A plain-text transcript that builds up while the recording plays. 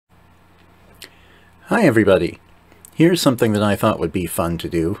Hi everybody! Here's something that I thought would be fun to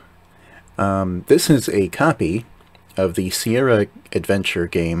do. This is a copy of the Sierra adventure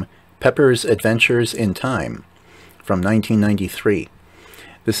game Pepper's Adventures in Time from 1993.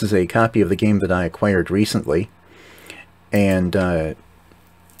 This is a copy of the game that I acquired recently, and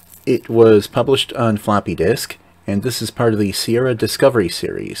it was published on floppy disk, and this is part of the Sierra Discovery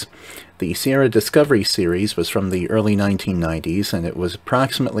series. The Sierra Discovery series was from the early 1990s, and it was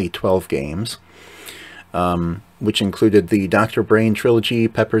approximately 12 games. Which included the Dr. Brain trilogy,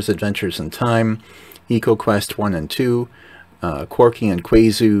 Pepper's Adventures in Time, EcoQuest 1 and 2, Quarky and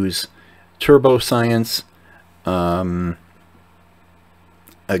Quazu's Turbo Science, a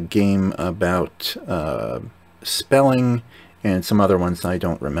game about spelling, and some other ones I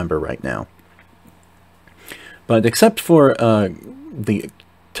don't remember right now. But except for the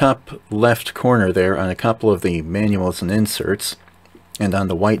top left corner there on a couple of the manuals and inserts, and on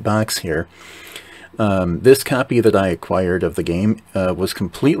the white box here, this copy that I acquired of the game was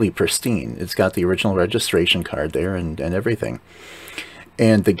completely pristine. It's got the original registration card there and everything.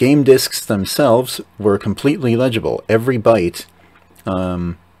 And the game discs themselves were completely legible. Every byte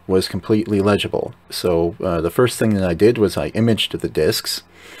was completely legible. So the first thing that I did was I imaged the discs,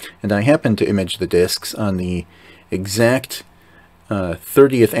 and I happened to image the discs on the exact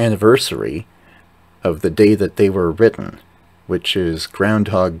 30th anniversary of the day that they were written, which is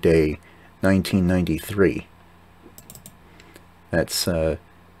Groundhog Day 1993. That's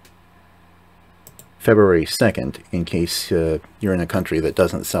February 2nd, in case you're in a country that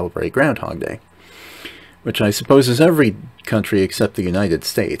doesn't celebrate Groundhog Day, which I suppose is every country except the United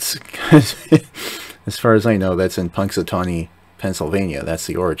States. As far as I know, that's in Punxsutawney, Pennsylvania. That's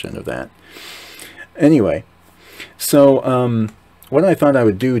the origin of that. Anyway, so what I thought I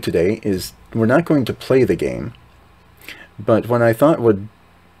would do today is, we're not going to play the game, but what I thought would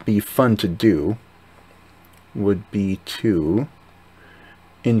be fun to do would be to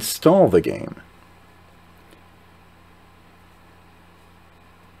install the game.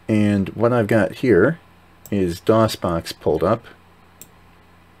 And what I've got here is DOSBox pulled up,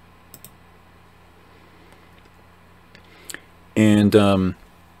 and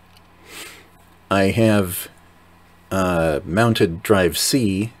I have mounted drive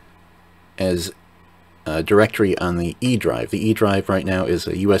C as directory on the E drive. The E drive right now is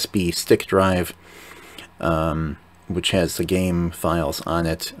a USB stick drive, which has the game files on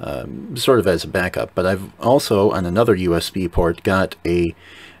it, sort of as a backup. But I've also, on another USB port, got a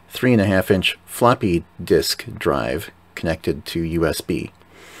 3.5-inch floppy disk drive connected to USB.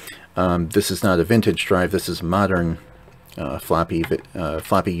 This is not a vintage drive. This is a modern floppy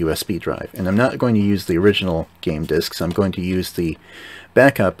USB drive. And I'm not going to use the original game disks. I'm going to use the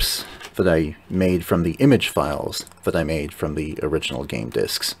backups that I made from the image files that I made from the original game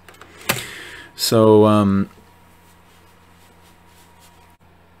disks. So,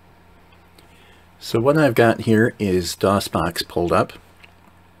 so what I've got here is DOSBox pulled up,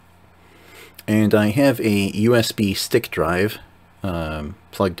 and I have a USB stick drive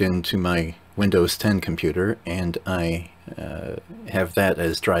plugged into my Windows 10 computer, and I have that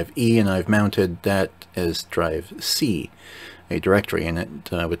as drive E, and I've mounted that as drive C, a directory in it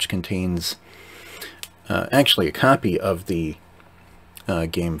which contains actually a copy of the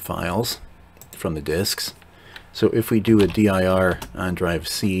game files from the disks. So if we do a dir on drive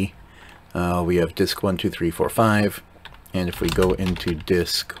C, we have disk 1, 2, 3, 4, 5, and if we go into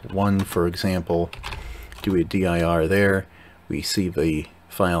disk 1, for example, do a dir there, we see the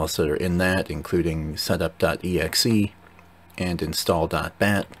files that are in that, including setup.exe and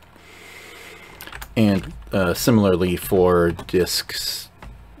install.bat. And similarly for disks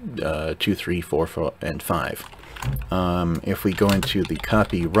 2, 3, 4, and 5. If we go into the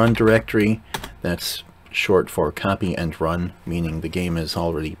copy run directory, that's short for copy and run, meaning the game has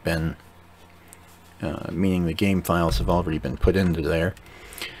already been, meaning the game files have already been put into there.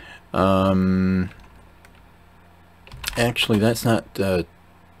 Actually, that's not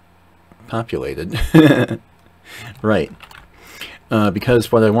populated. Right.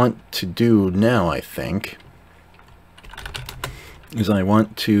 Because what I want to do now, I think, is I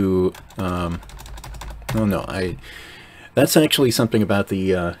want to, oh no, that's actually something about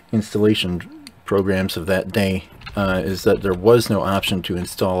the installation programs of that day, is that there was no option to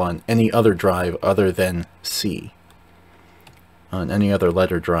install on any other drive other than C, on any other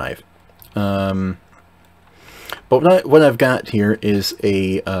letter drive. But what I've got here is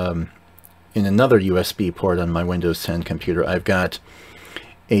a, in another USB port on my Windows 10 computer, I've got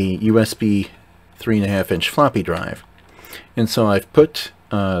a USB 3.5-inch floppy drive. And so I've put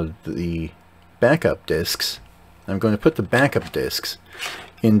the backup disks, I'm going to put the backup disks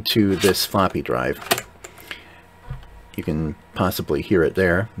into this floppy drive. You can possibly hear it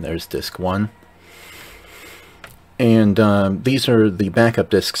there. There's disk 1. And these are the backup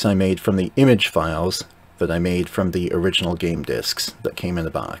disks I made from the image files that I made from the original game disks that came in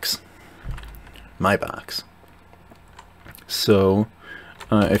the box. My box. So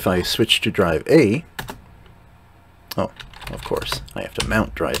if I switch to drive A, oh, of course, I have to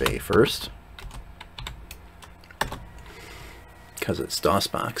mount drive A first, because it's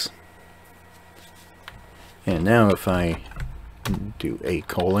DOSBox. And now if I do A:,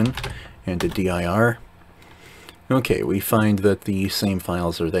 and a dir, okay, we find that the same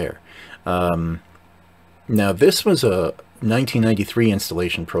files are there. Now this was a 1993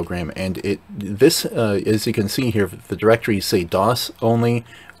 installation program, and this, as you can see here, the directories say DOS only,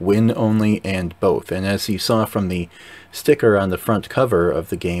 Win only, and both. And as you saw from the sticker on the front cover of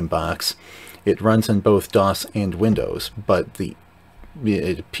the game box, it runs in both DOS and Windows. But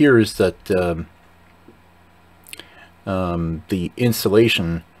it appears that the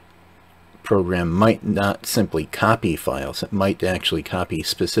installation program might not simply copy files. It might actually copy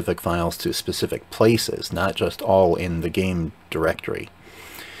specific files to specific places, not just all in the game directory.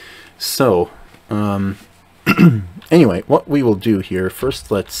 So anyway, what we will do here,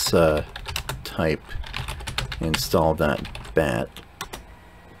 first let's type install.bat.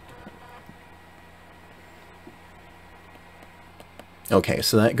 Okay,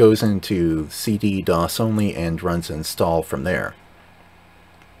 so that goes into CD DOS only and runs install from there.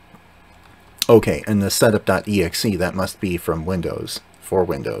 Okay, and the setup.exe, that must be from Windows, for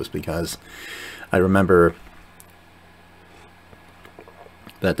Windows, because I remember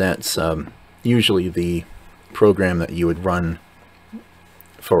that that's usually the program that you would run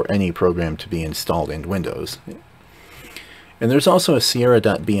for any program to be installed in Windows. And there's also a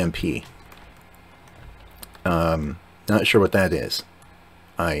Sierra.bmp. Not sure what that is.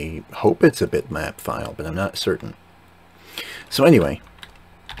 I hope it's a bitmap file, but I'm not certain. So anyway,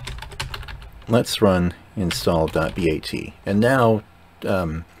 let's run install.bat. And now,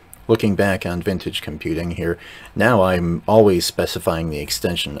 looking back on vintage computing here, now I'm always specifying the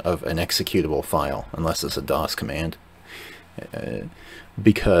extension of an executable file, unless it's a DOS command,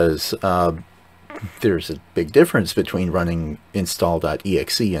 because there's a big difference between running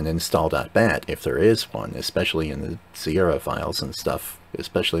install.exe and install.bat, if there is one, especially in the Sierra files and stuff,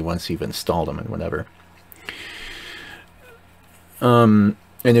 especially once you've installed them and whatever. And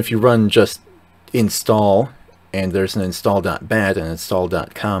if you run just install, and there's an install.bat, and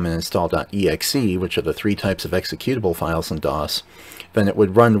install.com, and install.exe, which are the 3 types of executable files in DOS, then it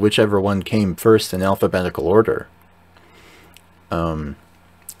would run whichever one came first in alphabetical order. So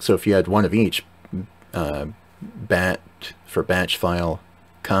if you had one of each, bat for batch file,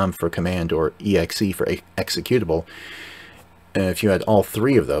 com for command, or exe for executable, if you had all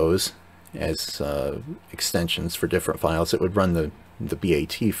 3 of those as extensions for different files, it would run the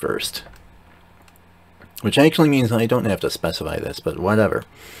BAT first. Which actually means I don't have to specify this, but whatever.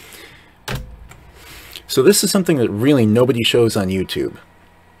 So this is something that really nobody shows on YouTube.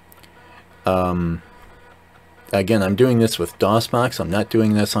 Again, I'm doing this with DOSBox. I'm not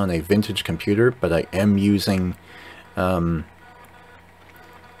doing this on a vintage computer, but I am using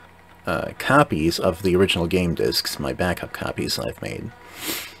copies of the original game discs, my backup copies I've made.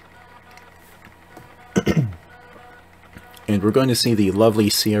 And we're going to see the lovely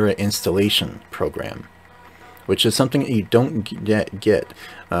Sierra installation program, which is something that you don't get.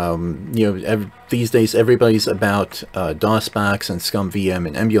 You know, these days everybody's about DOSBox and ScumVM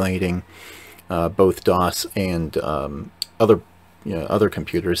and emulating both DOS and other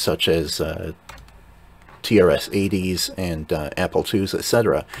computers such as TRS-80s and Apple IIs,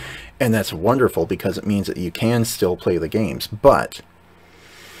 etc. And that's wonderful because it means that you can still play the games. But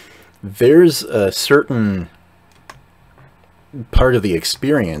there's a certain part of the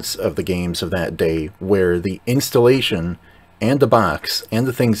experience of the games of that day where the installation and the box and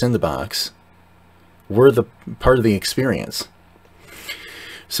the things in the box were the part of the experience.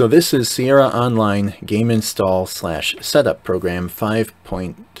 So this is Sierra Online Game Install / Setup Program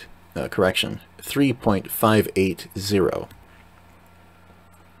 3.580.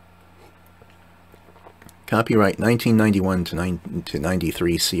 Copyright 1991 to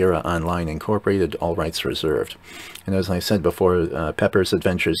 93 Sierra Online Incorporated, all rights reserved. And as I said before, Pepper's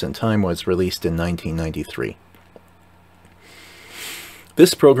Adventures in Time was released in 1993.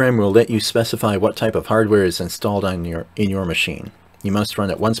 This program will let you specify what type of hardware is installed on in your machine. You must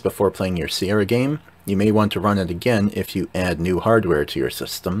run it once before playing your Sierra game. You may want to run it again if you add new hardware to your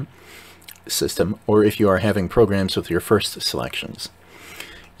system, or if you are having programs with your first selections.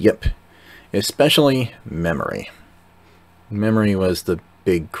 Yep. Especially memory. Memory was the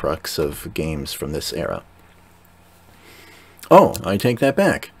big crux of games from this era. Oh, I take that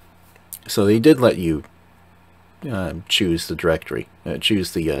back. So they did let you choose the directory,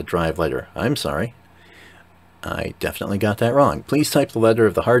 choose the drive letter. I'm sorry. I definitely got that wrong. Please type the letter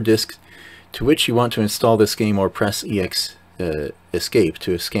of the hard disk to which you want to install this game, or press escape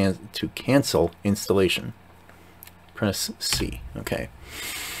to cancel installation. Press C. Okay.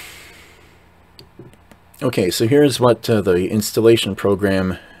 Okay, so here's what the installation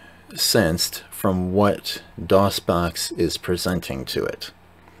program sensed from what DOSBox is presenting to it.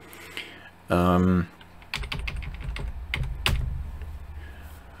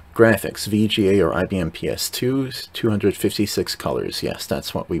 Graphics, VGA or IBM PS2, 256 colors. Yes,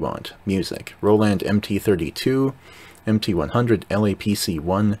 that's what we want. Music, Roland MT32, MT100,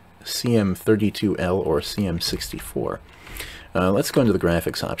 LAPC1, CM32L, or CM64. Let's go into the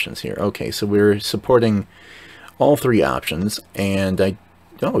graphics options here. Okay, so we're supporting all three options, and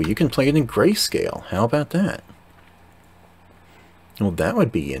oh, you can play it in grayscale. How about that? Well, that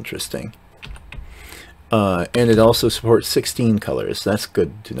would be interesting. And it also supports 16 colors. That's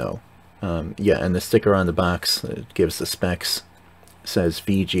good to know. Yeah, and the sticker on the box gives the specs, says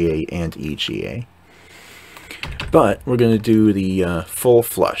VGA and EGA. But we're going to do the full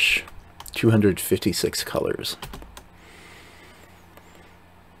flush, 256 colors.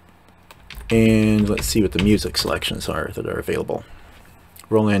 And let's see what the music selections are that are available.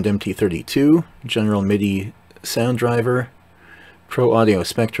 Roland MT32, General MIDI Sound Driver, Pro Audio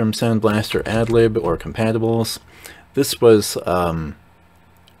Spectrum, Sound Blaster, AdLib, or compatibles. This was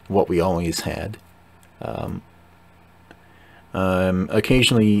what we always had.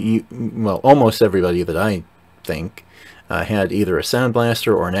 Occasionally, well, almost everybody that I think had either a Sound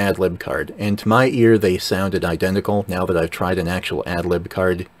Blaster or an AdLib card, and to my ear they sounded identical. Now that I've tried an actual AdLib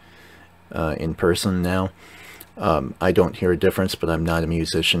card in person now, I don't hear a difference, but I'm not a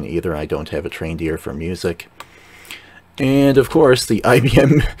musician either. I don't have a trained ear for music. And of course, the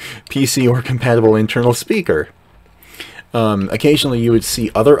IBM PC or compatible internal speaker. Occasionally you would see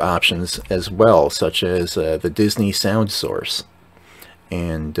other options as well, such as the Disney sound source.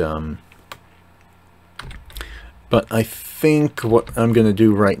 And but I think what I'm going to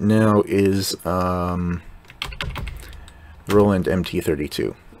do right now is Roland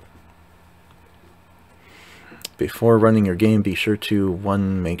MT32. Before running your game, be sure to,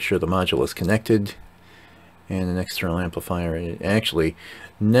 1, make sure the module is connected, and an external amplifier. Actually,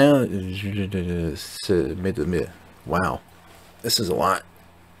 now, wow, this is a lot.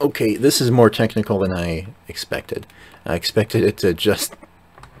 Okay, this is more technical than I expected. I expected it to just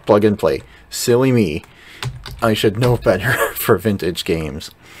plug and play. Silly me. I should know better for vintage games.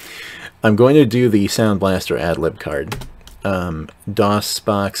 I'm going to do the Sound Blaster AdLib card.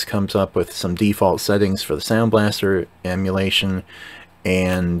 DOSBox comes up with some default settings for the Sound Blaster emulation,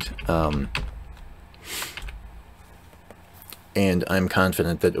 and I'm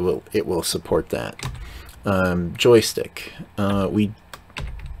confident that it will support that. Joystick. I'm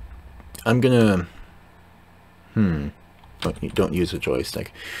gonna don't use a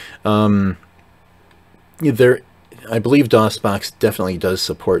joystick. I believe DOSBox definitely does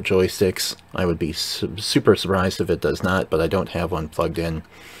support joysticks. I would be super surprised if it does not, but I don't have one plugged in.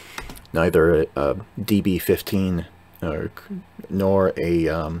 Neither a DB15 nor a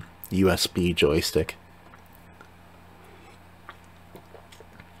USB joystick.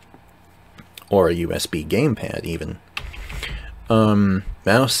 Or a USB gamepad even.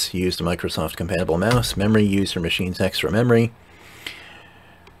 Mouse, used a Microsoft compatible mouse. Memory, used your machine's extra memory.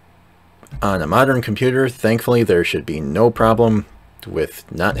 On a modern computer, thankfully, there should be no problem with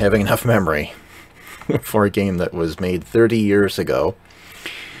not having enough memory for a game that was made 30 years ago.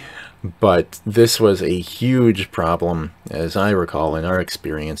 But this was a huge problem, as I recall, in our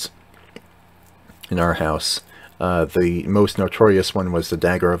experience in our house. The most notorious one was the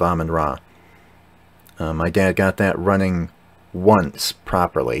Dagger of Amun-Ra. My dad got that running once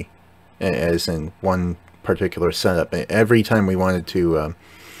properly, as in one particular setup. Every time we wanted to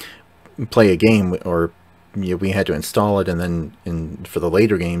play a game, or we had to install it, and then for the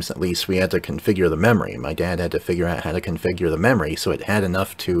later games at least, we had to configure the memory. My dad had to figure out how to configure the memory so it had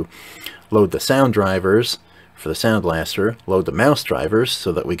enough to load the sound drivers for the Sound Blaster, load the mouse drivers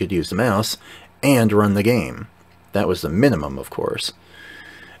so that we could use the mouse, and run the game. That was the minimum, of course.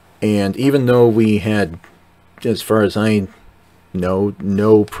 And even though we had, as far as I know,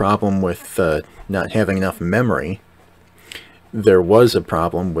 no problem with not having enough memory, there was a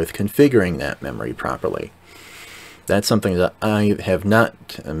problem with configuring that memory properly. That's something that I have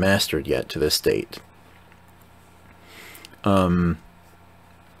not mastered yet to this date.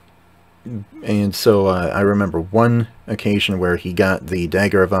 And so I remember one occasion where he got the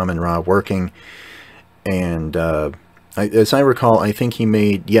Dagger of Amun-Ra working, and as I recall, I think he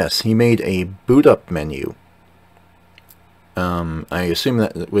made a boot up menu. I assume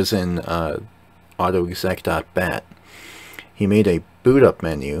that was in autoexec.bat. He made a boot up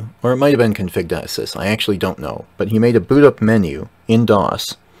menu, or it might have been config.sys, I actually don't know, but he made a boot up menu in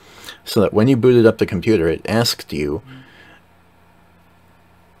DOS so that when you booted up the computer, it asked you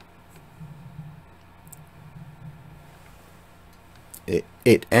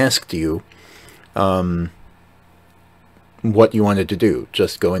what you wanted to do.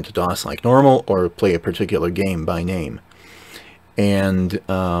 Just go into DOS like normal, or play a particular game by name. And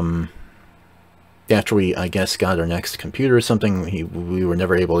after we, I guess, got our next computer or something, we were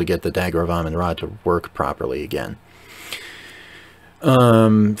never able to get the Dagger of Amun-Ra to work properly again.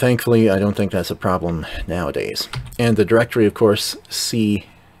 Thankfully, I don't think that's a problem nowadays. And the directory, of course,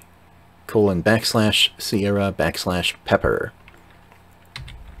 C:/Sierra/pepper.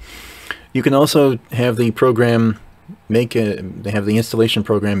 You can also have the program have the installation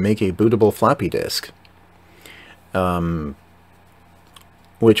program make a bootable floppy disk,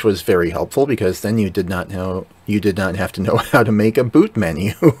 which was very helpful, because then you did not have to know how to make a boot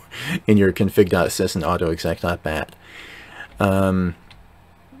menu in your config.sys and autoexec.bat.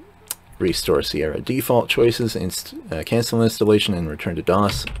 Restore Sierra default choices, cancel installation, and return to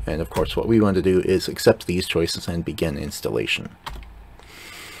DOS. And of course, what we want to do is accept these choices and begin installation.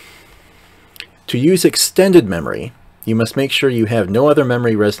 To use extended memory, you must make sure you have no other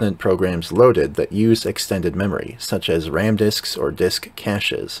memory-resident programs loaded that use extended memory, such as RAM disks or disk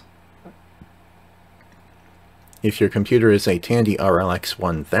caches. If your computer is a Tandy RLX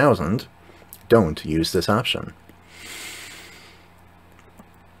 1000, don't use this option.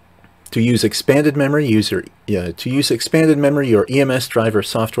 To use expanded memory, your EMS driver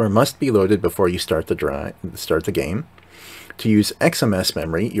software must be loaded before you start the game. To use XMS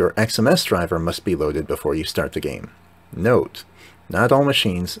memory, your XMS driver must be loaded before you start the game. Note: not all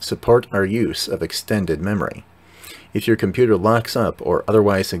machines support our use of extended memory. If your computer locks up or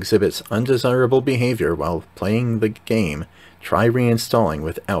otherwise exhibits undesirable behavior while playing the game, try reinstalling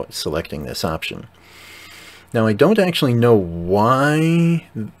without selecting this option. Now, I don't actually know why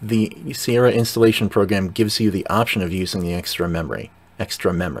the Sierra installation program gives you the option of using the extra memory.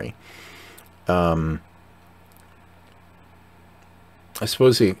 I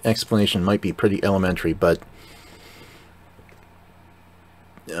suppose the explanation might be pretty elementary, but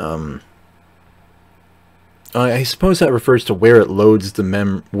I suppose that refers to where it loads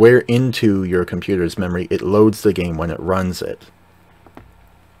where into your computer's memory it loads the game when it runs it.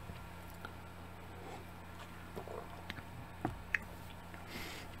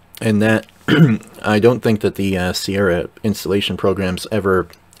 And that, I don't think that the Sierra installation programs ever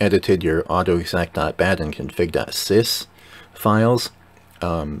edited your autoexec.bat and config.sys files.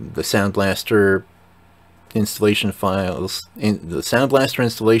 The Sound Blaster installation files, the Sound Blaster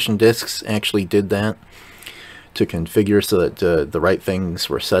installation disks actually did that to configure so that the right things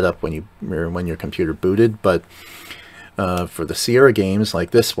were set up when your computer booted. But for the Sierra games like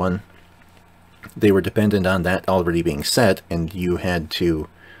this one, they were dependent on that already being set, and you had to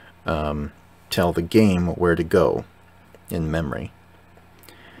tell the game where to go in memory.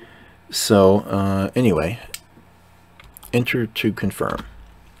 So anyway, enter to confirm.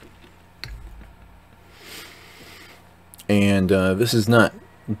 And this is not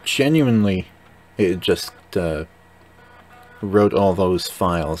genuinely, it just wrote all those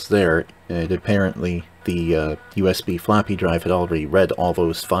files there. It apparently, the USB floppy drive had already read all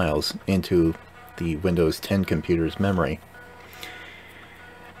those files into the Windows 10 computer's memory.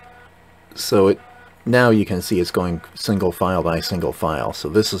 So now you can see it's going single file by single file. So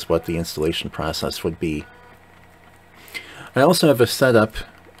this is what the installation process would be. I also have a setup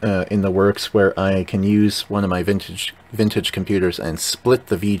in the works where I can use one of my vintage computers and split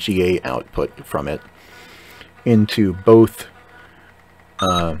the VGA output from it into both.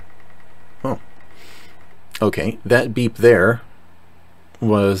 Oh, okay, that beep there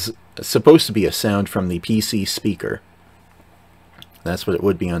was supposed to be a sound from the PC speaker. That's what it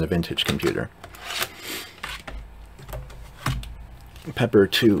would be on a vintage computer. Pepper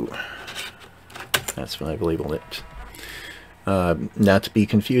 2. That's what I've labeled it. Not to be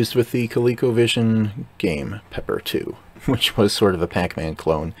confused with the ColecoVision game, Pepper 2, which was sort of a Pac-Man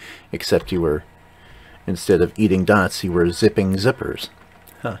clone, except you were, instead of eating dots, you were zipping zippers.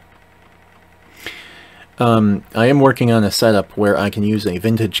 Huh. I am working on a setup where I can use a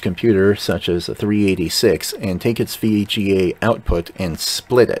vintage computer, such as a 386, and take its VGA output and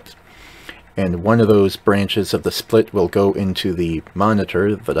split it. And one of those branches of the split will go into the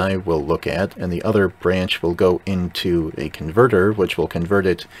monitor that I will look at, and the other branch will go into a converter, which will convert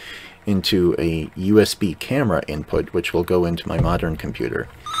it into a USB camera input, which will go into my modern computer.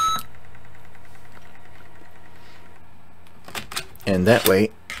 And that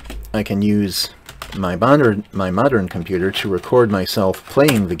way, I can use my modern computer to record myself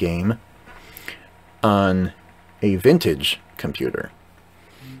playing the game on a vintage computer.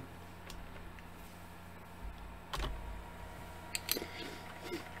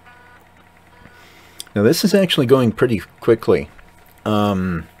 Now this is actually going pretty quickly.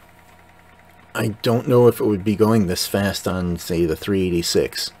 I don't know if it would be going this fast on, say, the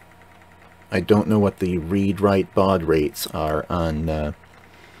 386. I don't know what the read-write baud rates are on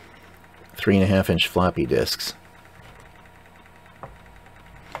 3.5-inch floppy disks.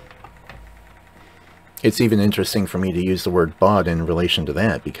 It's even interesting for me to use the word baud in relation to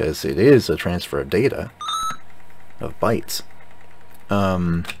that, because it is a transfer of data, of bytes.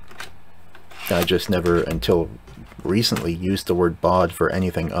 I just never, until recently, used the word baud for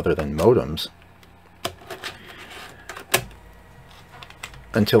anything other than modems.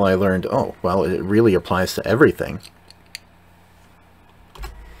 Until I learned, oh, well, it really applies to everything.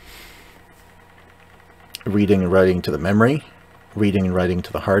 Reading and writing to the memory, reading and writing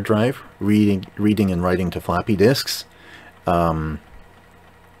to the hard drive, reading and writing to floppy disks, modem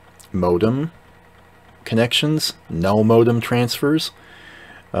connections, null modem transfers,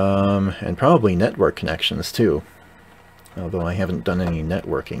 and probably network connections too, although I haven't done any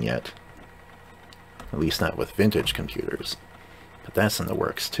networking yet, at least not with vintage computers, but that's in the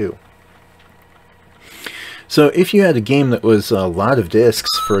works too. So if you had a game that was a lot of disks,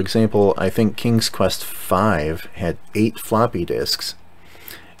 for example, I think King's Quest V had 8 floppy disks,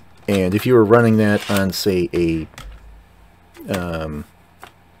 and if you were running that on, say, an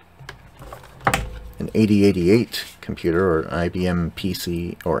 8088 computer or IBM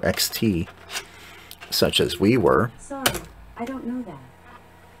PC or XT, such as we were, sorry, I don't know that.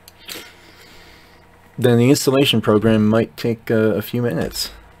 then the installation program might take a few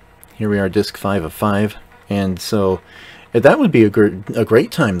minutes. Here we are, disk 5 of 5, and so that would be a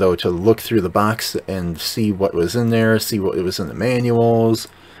great time, though, to look through the box and see what was in there, see what was in the manuals,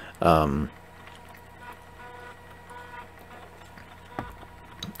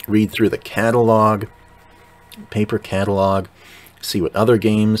 read through the catalog, paper catalog, see what other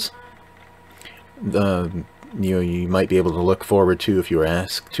games you might be able to look forward to if you were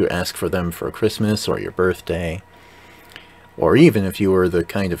asked to ask for them for Christmas or your birthday, or even if you were the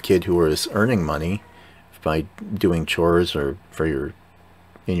kind of kid who was earning money by doing chores or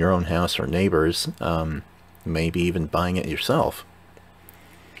in your own house or neighbors, maybe even buying it yourself.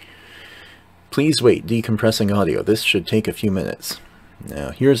 Please wait, decompressing audio. This should take a few minutes.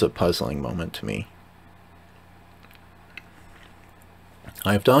 Now, here's a puzzling moment to me.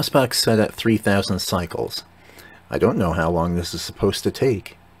 I have DOSBox set at 3,000 cycles. I don't know how long this is supposed to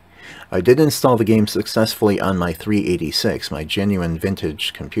take. I did install the game successfully on my 386, my genuine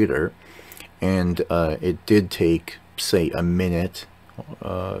vintage computer, and it did take, say, a minute,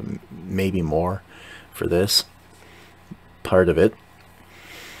 maybe more, for this part of it.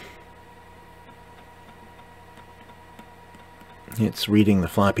 It's reading the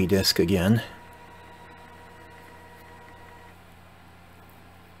floppy disk again.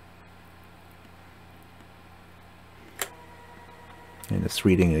 And it's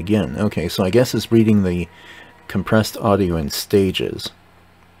reading it again. Okay, so I guess it's reading the compressed audio in stages.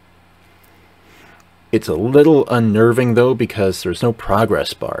 It's a little unnerving, though, because there's no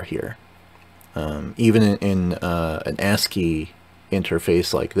progress bar here. Even in an ASCII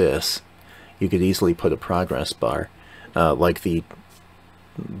interface like this, you could easily put a progress bar. Like the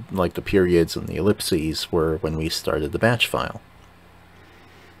periods and the ellipses were when we started the batch file.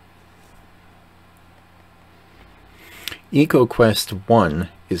 EcoQuest 1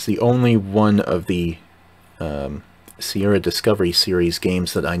 is the only one of the Sierra Discovery series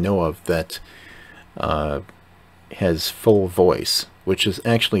games that I know of that has full voice, which is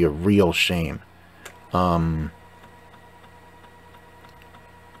actually a real shame. And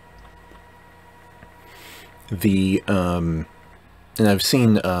I've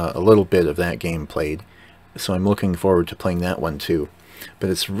seen a little bit of that game played, so I'm looking forward to playing that one too.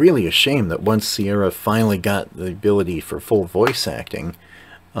 But it's really a shame that once Sierra finally got the ability for full voice acting,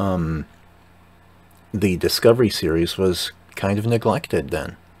 the Discovery series was kind of neglected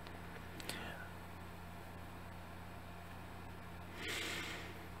then.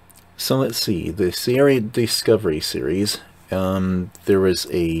 So let's see, the Sierra Discovery series, there was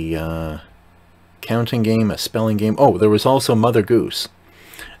a counting game, a spelling game. Oh, there was also Mother Goose.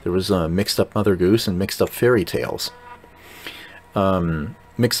 There was Mixed Up Mother Goose and Mixed Up Fairy Tales.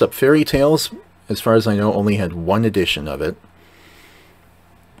 Mixed Up Fairy Tales, as far as I know, only had one edition of it.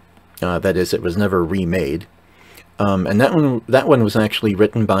 That is, it was never remade. And that one was actually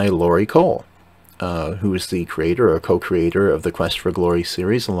written by Laurie Cole, who is the creator or co-creator of the Quest for Glory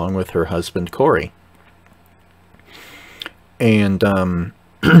series, along with her husband Corey. And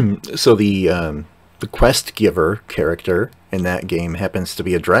so the quest giver character in that game happens to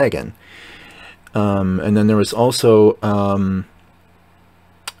be a dragon. And then there was also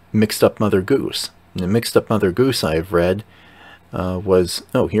Mixed Up Mother Goose. And the Mixed Up Mother Goose I've read was...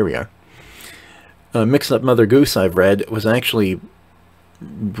 Oh, here we are. Mixed Up Mother Goose I've read was actually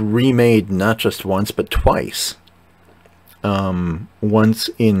remade not just once, but twice. Once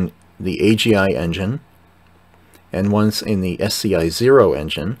in the AGI engine, and once in the SCI-0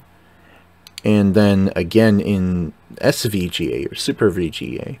 engine, and then again in SVGA, or Super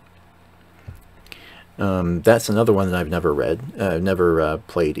VGA. That's another one that I've never read, never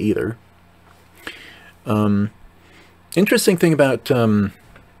played either. Interesting thing about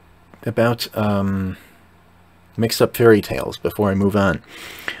Mixed Up Fairy Tales, before I move on.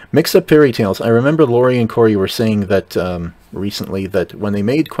 Mixed Up Fairy Tales, I remember Laurie and Corey were saying that recently that when they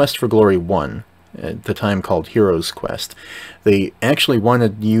made Quest for Glory 1, at the time called Heroes Quest, they actually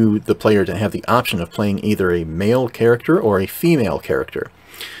wanted you, the player, to have the option of playing either a male character or a female character.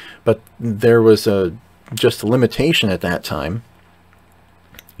 But there was just a limitation at that time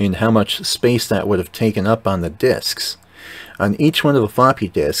in how much space that would have taken up on the disks. On each one of the floppy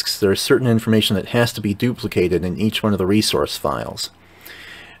disks, there is certain information that has to be duplicated in each one of the resource files.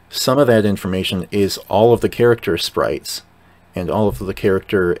 Some of that information is all of the character sprites and all of the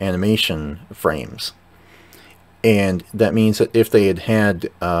character animation frames. And that means that if they had had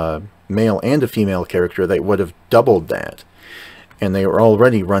a male and a female character, they would have doubled that. And they were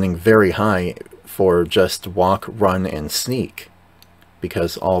already running very high for just walk, run, and sneak,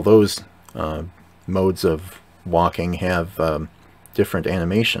 because all those modes of walking have different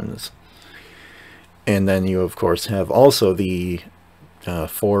animations. And then you of course have also the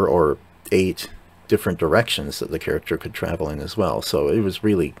 4 or 8 different directions that the character could travel in as well. So it was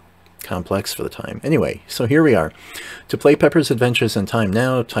really complex for the time. Anyway, so here we are. To play Pepper's Adventures in Time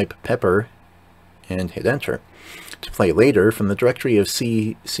now, type Pepper and hit enter. To play later, from the directory of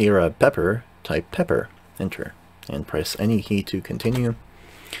Sierra Pepper, type Pepper, enter, and press any key to continue.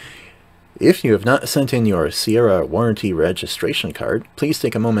 If you have not sent in your Sierra warranty registration card, please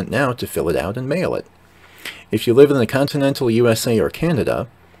take a moment now to fill it out and mail it. If you live in the continental USA or Canada,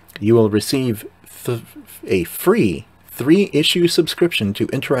 you will receive a free 3-issue subscription to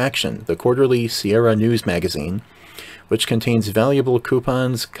Interaction, the quarterly Sierra news magazine, which contains valuable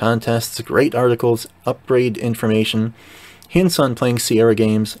coupons, contests, great articles, upgrade information, hints on playing Sierra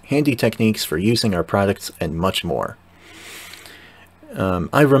games, handy techniques for using our products, and much more.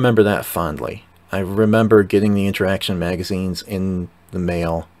 I remember that fondly. I remember getting the Interaction magazines in the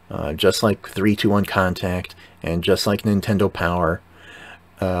mail, just like 321 Contact, and just like Nintendo Power.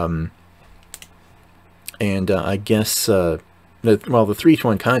 I guess, well, the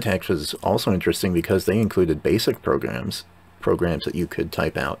 321 Contact was also interesting because they included basic programs that you could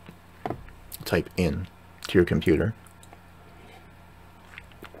type in to your computer.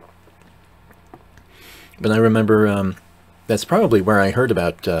 But I remember, that's probably where I heard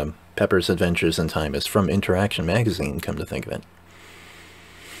about Pepper's Adventures in Time, is from Interaction magazine, come to think of it.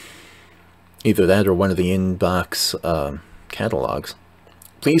 Either that or one of the inbox catalogs.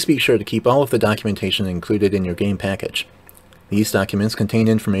 Please be sure to keep all of the documentation included in your game package. These documents contain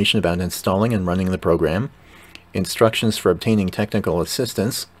information about installing and running the program, instructions for obtaining technical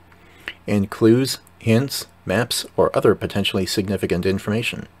assistance, and clues, hints, maps, or other potentially significant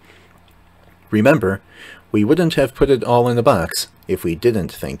information. Remember, we wouldn't have put it all in the box if we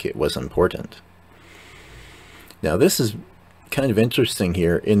didn't think it was important. Now this is kind of interesting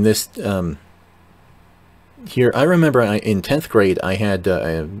here. In this here, I remember in 10th grade I had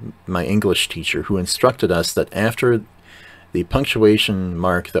my English teacher who instructed us that after the punctuation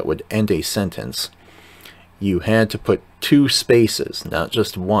mark that would end a sentence, you had to put 2 spaces, not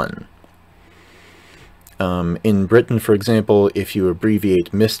just 1. In Britain, for example, if you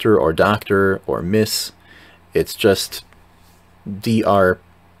abbreviate Mr. or Doctor or Miss, it's just DR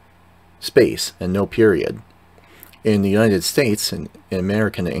space and no period. In the United States, in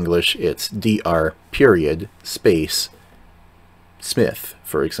American English, it's DR period space Smith,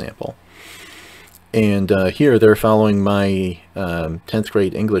 for example. And here they're following my 10th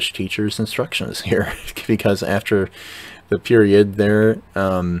grade English teacher's instructions here, because after the period there,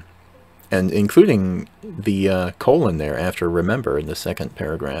 and including the colon there after remember in the second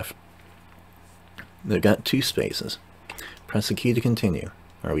paragraph. They've got 2 spaces. Press the key to continue.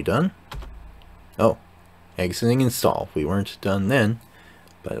 Are we done? Oh, exiting install. We weren't done then,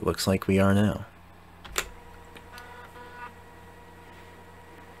 but it looks like we are now.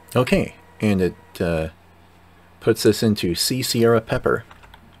 Okay, and it puts us into C Sierra Pepper.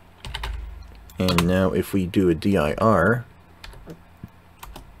 And now if we do a dir,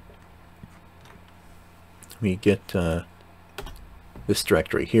 we get this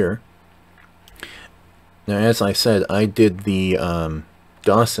directory here. Now, as I said, I did the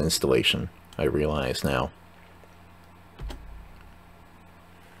DOS installation, I realize now.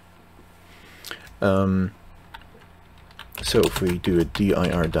 So if we do a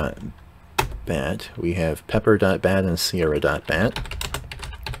dir.bat, we have pepper.bat and sierra.bat.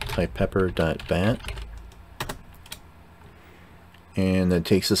 Type pepper.bat. And it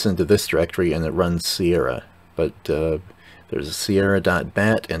takes us into this directory and it runs Sierra. But there's a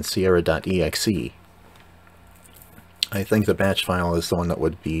sierra.bat and sierra.exe. I think the batch file is the one that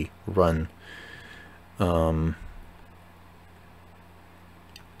would be run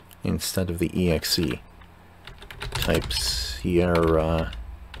instead of the exe. Type sierra.bat.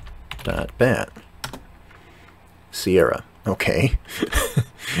 Sierra. Okay.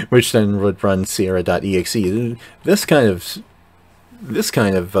 Which then would run sierra.exe. This kind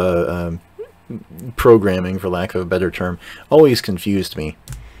of programming, for lack of a better term, always confused me.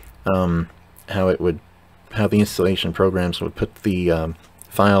 How the installation programs would put the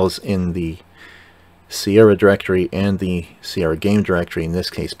files in the Sierra directory and the Sierra game directory, in this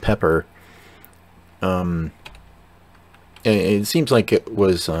case Pepper. It seems like it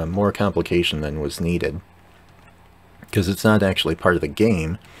was more complication than was needed, because it's not actually part of the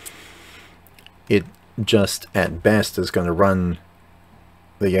game. It just, at best, is going to run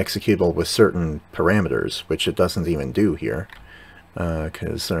the executable with certain parameters, which it doesn't even do here,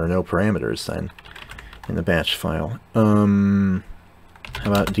 because there are no parameters then in the batch file. How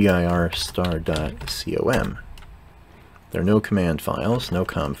about dir star.com? There are no command files, no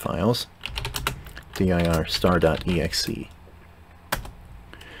com files. Dir star.exe.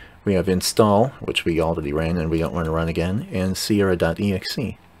 We have install, which we already ran and we don't want to run again, and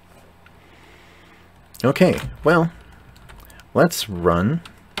sierra.exe. Okay, well, let's run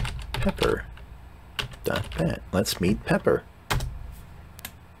pepper.bat. Let's meet Pepper.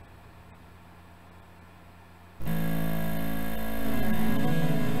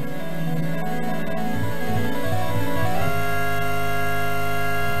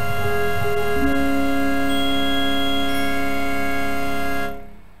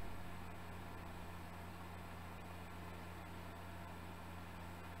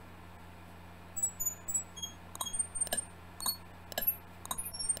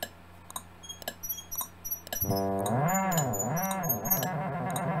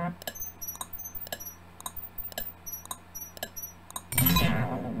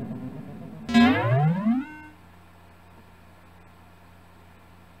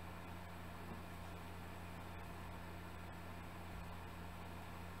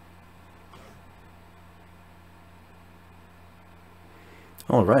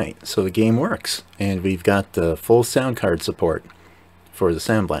 Alright, so the game works, and we've got the full sound card support for the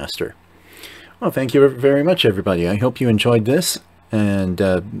Sound Blaster. Well, thank you very much, everybody. I hope you enjoyed this, and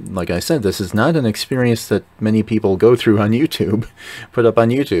like I said, this is not an experience that many people go through on YouTube, put up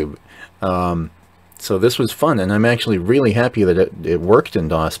on YouTube. So this was fun, and I'm actually really happy that it worked in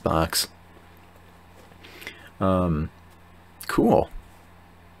DOSBox. Cool.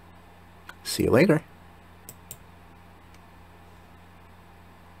 See you later.